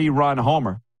a 3-run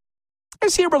homer.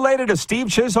 Is he related to Steve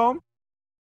Chisholm?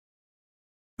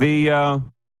 The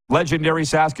legendary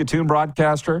Saskatoon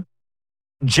broadcaster?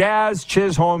 Jazz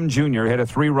Chisholm Jr. hit a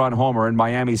 3-run homer in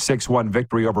Miami's 6-1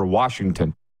 victory over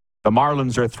Washington. The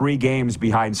Marlins are 3 games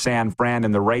behind San Fran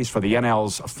in the race for the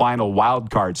NL's final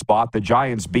wildcard spot. The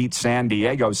Giants beat San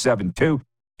Diego 7-2.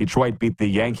 Detroit beat the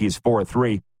Yankees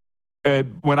 4-3.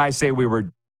 When I say we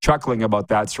were chuckling about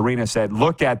that, Serena said,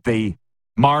 look at the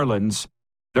Marlins.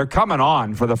 They're coming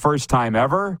on for the first time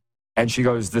ever. And she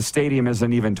goes, the stadium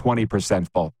isn't even 20%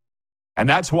 full. And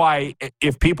that's why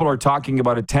if people are talking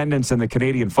about attendance in the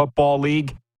Canadian Football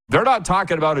League, they're not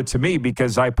talking about it to me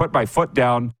because I put my foot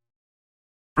down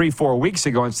 3-4 weeks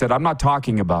ago and said, I'm not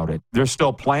talking about it. They're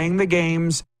still playing the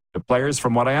games. The players,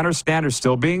 from what I understand, are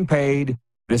still being paid.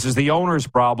 This is the owner's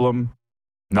problem,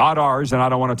 not ours, and I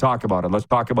don't want to talk about it. Let's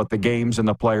talk about the games and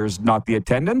the players, not the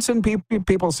attendance, and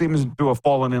people seem to have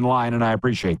fallen in line, and I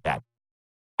appreciate that.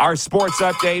 Our sports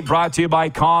update brought to you by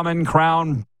Common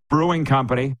Crown Brewing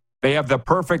Company. They have the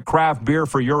perfect craft beer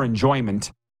for your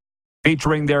enjoyment,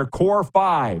 featuring their Core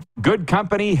 5, Good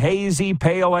Company Hazy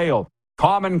Pale Ale,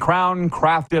 Common Crown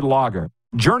Crafted Lager,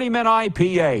 Journeyman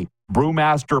IPA,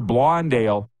 Brewmaster Blonde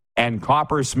Ale, and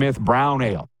Coppersmith Brown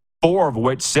Ale, 4 of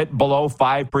which sit below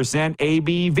 5%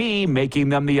 ABV, making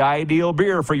them the ideal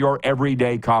beer for your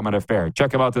everyday common affair. Check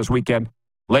them out this weekend,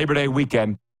 Labor Day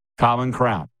weekend, Common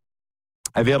Crown.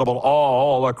 Available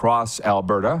all across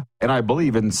Alberta, and I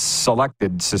believe in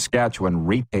selected Saskatchewan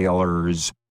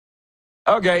retailers.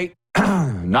 Okay,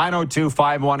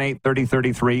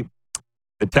 902-518-3033.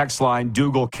 The text line,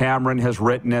 Dougal Cameron has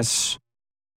written us.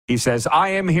 He says, I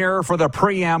am here for the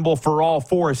preamble for all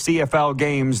 4 CFL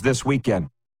games this weekend.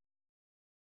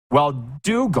 Well,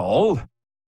 Dougal,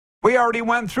 we already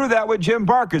went through that with Jim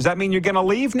Barker. Does that mean you're going to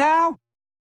leave now?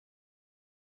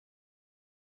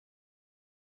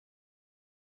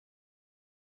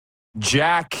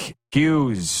 Jack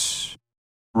Hughes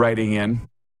writing in.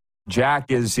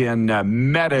 Jack is in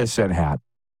Medicine Hat.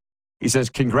 He says,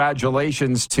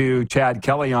 congratulations to Chad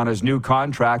Kelly on his new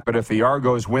contract, but if the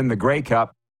Argos win the Grey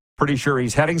Cup, pretty sure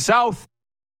he's heading south.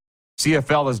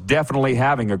 CFL is definitely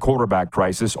having a quarterback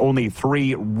crisis. Only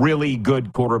 3 really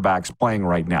good quarterbacks playing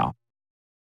right now.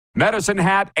 Medicine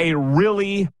Hat, a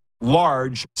really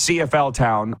large CFL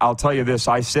town. I'll tell you this,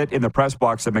 I sit in the press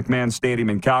box at McMahon Stadium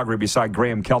in Calgary beside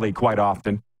Graham Kelly quite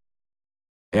often.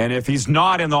 And if he's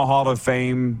not in the Hall of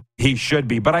Fame, he should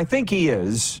be. But I think he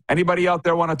is. Anybody out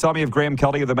there want to tell me if Graham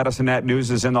Kelly of the Medicine Hat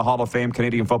News is in the Hall of Fame,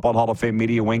 Canadian Football Hall of Fame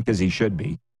media wink, as he should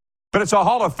be? But it's a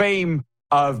Hall of Fame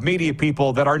of media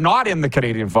people that are not in the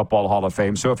Canadian Football Hall of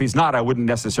Fame. So if he's not, I wouldn't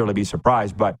necessarily be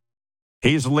surprised. But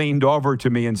he's leaned over to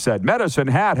me and said, Medicine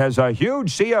Hat has a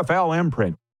huge CFL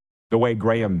imprint, the way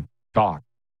Graham talked.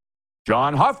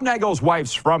 John Huffnagel's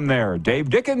wife's from there. Dave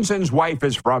Dickinson's wife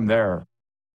is from there.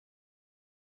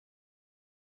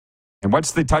 And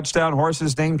what's the touchdown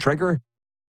horse's name? Trigger?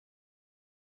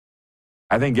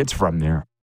 I think it's from there.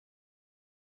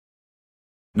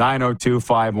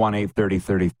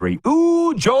 902-518-3033.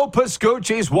 Ooh, Joe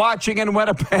Pascucci's watching in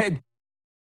Winnipeg.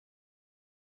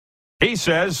 He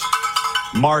says,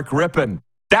 Mark Rippon.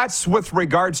 That's with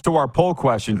regards to our poll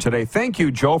question today. Thank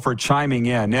you, Joe, for chiming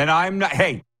in. And I'm not,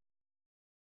 hey,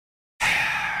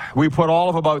 we put all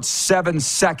of about 7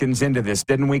 seconds into this,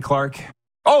 didn't we, Clark?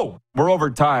 Oh, we're over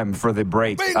time for the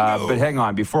break. But hang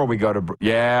on, before we go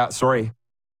to, sorry.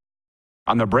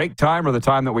 On the break time or the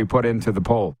time that we put into the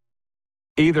poll?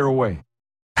 Either way.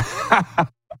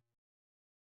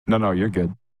 No, you're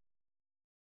good.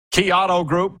 Key Auto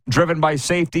Group, driven by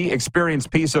safety, experience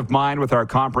peace of mind with our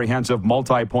comprehensive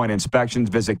multi-point inspections.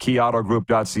 Visit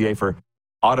keyautogroup.ca for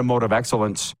automotive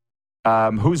excellence.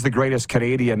 Who's the greatest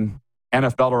Canadian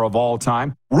NFLer of all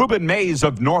time? Ruben Mays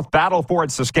of North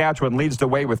Battleford, Saskatchewan, leads the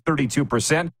way with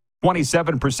 32%.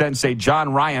 27% say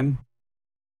John Ryan,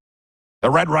 the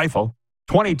Red Rifle.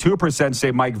 22%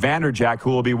 say Mike Vanderjack, who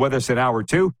will be with us in hour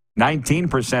 2.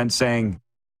 19% saying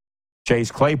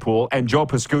Chase Claypool. And Joe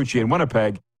Pascucci in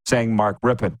Winnipeg saying Mark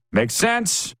Rippon. Makes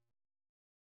sense?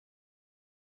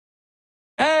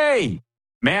 Hey!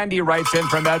 Mandy writes in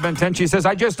from Edmonton. She says,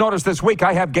 I just noticed this week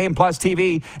I have Game Plus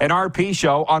TV, an RP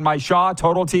show on my Shaw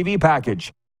Total TV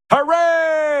package.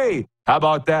 Hooray! How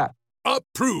about that?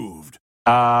 Approved.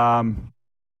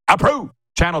 Approved.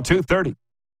 Channel 230.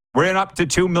 We're in up to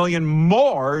 2 million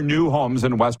more new homes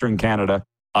in Western Canada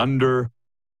under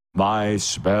my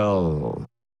spell.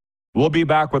 We'll be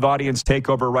back with Audience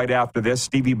Takeover right after this.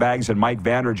 Stevie Baggs and Mike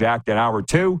Vanderjack in hour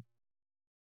 2.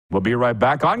 We'll be right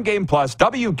back on Game Plus,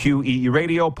 WQEE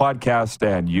Radio, podcast,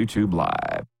 and YouTube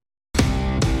Live.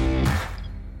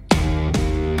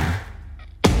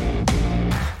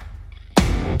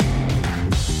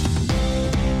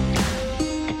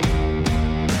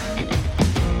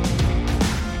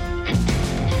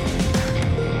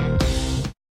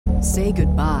 Say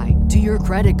goodbye to your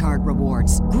credit card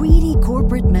rewards. Greedy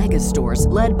corporate mega stores,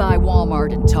 led by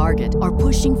Walmart and Target, are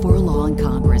pushing for a law in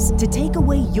Congress to take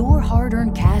away your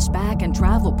hard-earned cash back and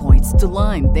travel points to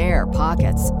line their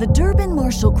pockets. The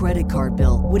Durbin-Marshall credit card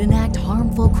bill would enact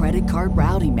harmful credit card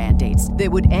routing mandates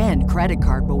that would end credit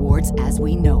card rewards as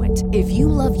we know it. If you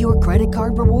love your credit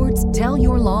card rewards, tell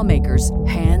your lawmakers,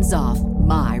 hands off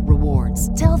my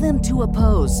rewards. Tell them to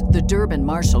oppose the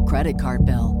Durbin-Marshall credit card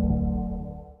bill.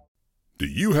 Do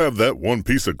you have that one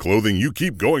piece of clothing you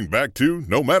keep going back to,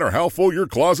 no matter how full your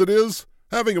closet is?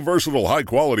 Having a versatile,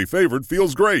 high-quality favorite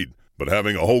feels great, but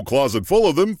having a whole closet full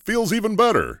of them feels even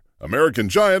better. American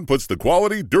Giant puts the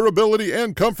quality, durability,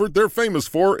 and comfort they're famous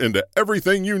for into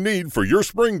everything you need for your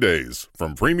spring days.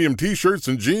 From premium t-shirts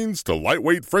and jeans to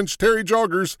lightweight French terry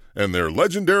joggers and their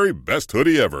legendary best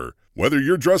hoodie ever. Whether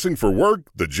you're dressing for work,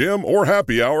 the gym, or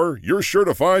happy hour, you're sure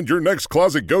to find your next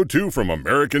closet go-to from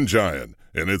American Giant.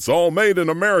 And it's all made in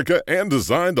America and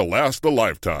designed to last a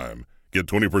lifetime. Get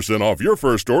 20% off your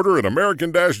first order at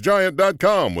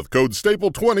American-Giant.com with code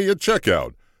STAPLE20 at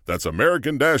checkout. That's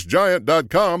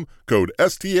American-Giant.com, code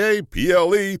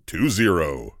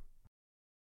STAPLE20.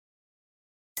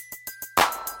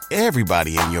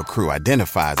 Everybody in your crew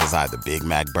identifies as either Big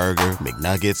Mac Burger,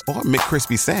 McNuggets, or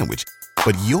McCrispy Sandwich.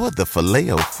 But you're the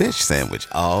Filet-O-Fish Sandwich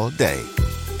all day.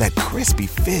 That crispy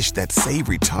fish, that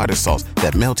savory tartar sauce,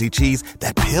 that melty cheese,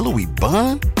 that pillowy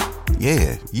bun.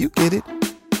 Yeah, you get it.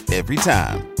 Every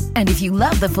time. And if you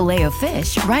love the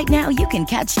Filet-O-Fish, right now you can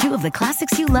catch two of the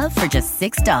classics you love for just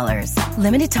 $6.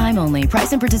 Limited time only.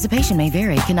 Price and participation may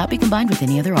vary. Cannot be combined with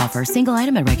any other offer. Single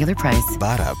item at regular price.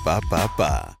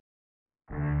 Ba-da-ba-ba-ba.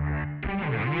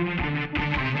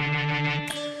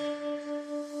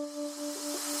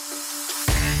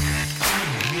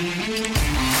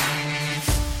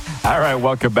 All right,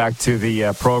 welcome back to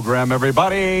the program,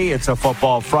 everybody. It's a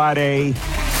Football Friday.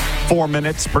 4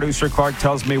 minutes, producer Clark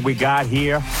tells me we got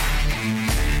here.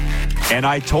 And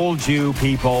I told you,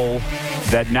 people,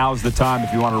 that now's the time.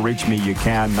 If you want to reach me, you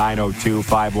can.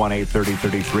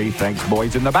 902-518-3033. Thanks,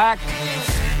 boys in the back.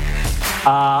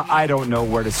 I don't know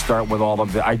where to start with all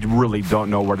of it. I really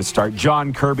don't know where to start.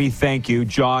 John Kirby, thank you.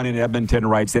 John in Edmonton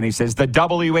writes in. He says, the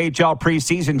WHL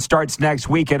preseason starts next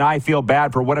week, and I feel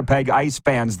bad for Winnipeg Ice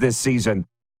fans this season.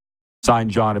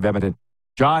 Signed, John of Edmonton.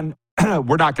 John,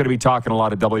 we're not going to be talking a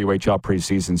lot of WHL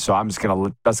preseason, so I'm just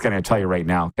going to tell you right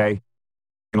now, okay?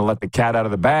 Going to let the cat out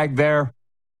of the bag there.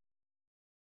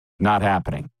 Not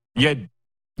happening. Get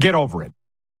over it,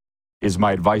 is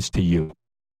my advice to you.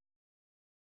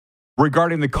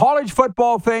 Regarding the college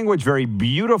football thing, which very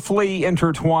beautifully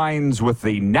intertwines with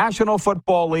the National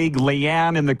Football League,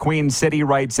 Leanne in the Queen City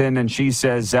writes in, and she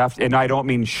says, and I don't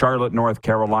mean Charlotte, North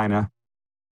Carolina,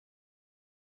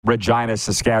 Regina,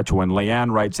 Saskatchewan.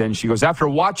 Leanne writes in, she goes, after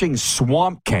watching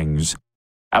Swamp Kings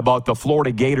about the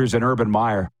Florida Gators and Urban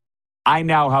Meyer, I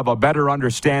now have a better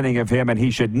understanding of him, and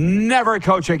he should never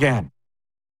coach again.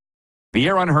 The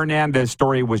Aaron Hernandez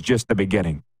story was just the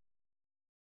beginning.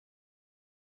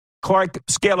 Clark,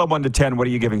 scale of 1 to 10, what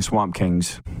are you giving Swamp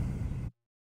Kings?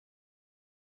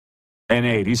 An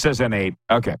 8. He says an 8.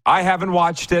 Okay. I haven't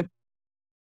watched it.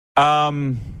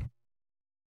 I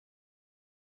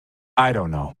don't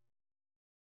know.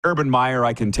 Urban Meyer,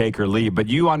 I can take or leave, but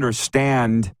you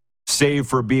understand, save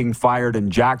for being fired in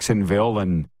Jacksonville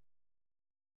and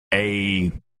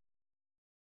a,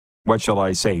 what shall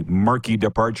I say, murky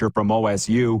departure from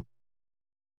OSU,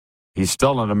 he's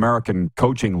still an American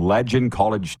coaching legend,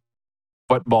 college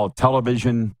football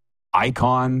television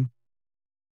icon.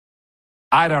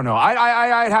 I don't know.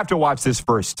 I'd have to watch this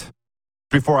first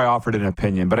before I offered an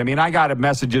opinion. But I mean, I got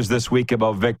messages this week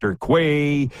about Victor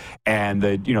Quay and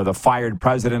the fired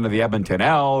president of the Edmonton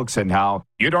Elks and how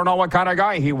you don't know what kind of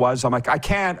guy he was. I'm like, I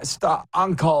can't stop,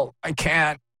 Uncle. I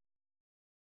can't.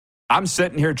 I'm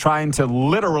sitting here trying to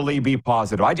literally be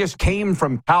positive. I just came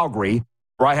from Calgary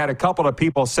where I had a couple of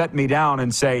people set me down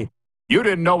and say, you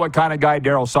didn't know what kind of guy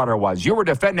Daryl Sutter was. You were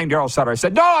defending Daryl Sutter. I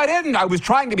said, no, I didn't. I was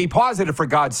trying to be positive, for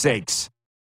God's sakes.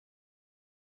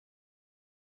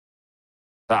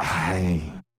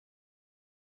 I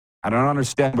don't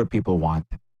understand what people want.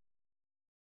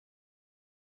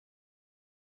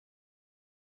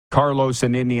 Carlos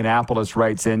in Indianapolis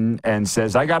writes in and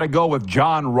says, I got to go with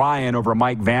John Ryan over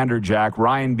Mike Vanderjagt.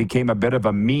 Ryan became a bit of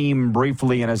a meme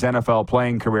briefly in his NFL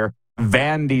playing career.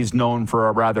 Vandy's known for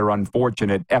a rather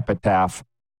unfortunate epitaph.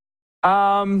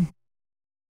 I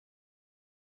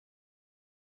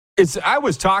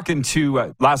was talking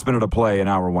to, last minute of play in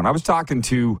hour one, I was talking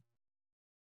to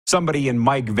somebody in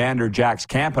Mike Vanderjagt's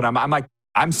camp, and I'm like,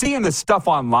 I'm seeing this stuff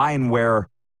online where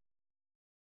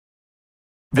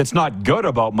that's not good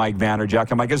about Mike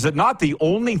Vanderjagt. I'm like, is it not the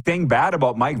only thing bad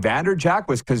about Mike Vanderjagt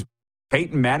was because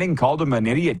Peyton Manning called him an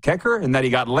idiot kicker and that he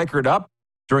got liquored up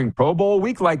during Pro Bowl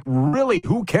week? Like, really,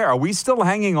 who cares? Are we still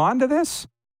hanging on to this?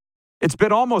 It's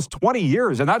been almost 20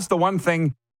 years, and that's the one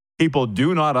thing people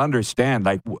do not understand.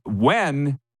 Like,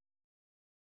 when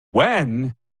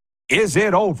is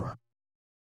it over?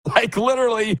 Like,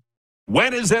 literally,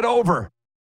 when is it over?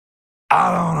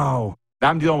 I don't know.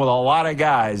 I'm dealing with a lot of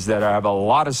guys that have a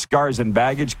lot of scars and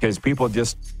baggage because people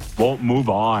just won't move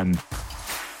on.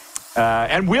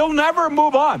 And we'll never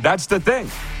move on. That's the thing.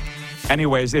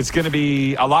 Anyways, it's going to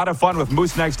be a lot of fun with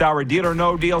Moose next hour. Deal or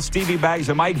No Deal, Stevie Baggs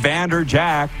and Mike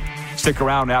Vanderjack. Stick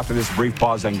around after this brief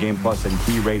pause on Game Plus and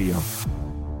Key Radio.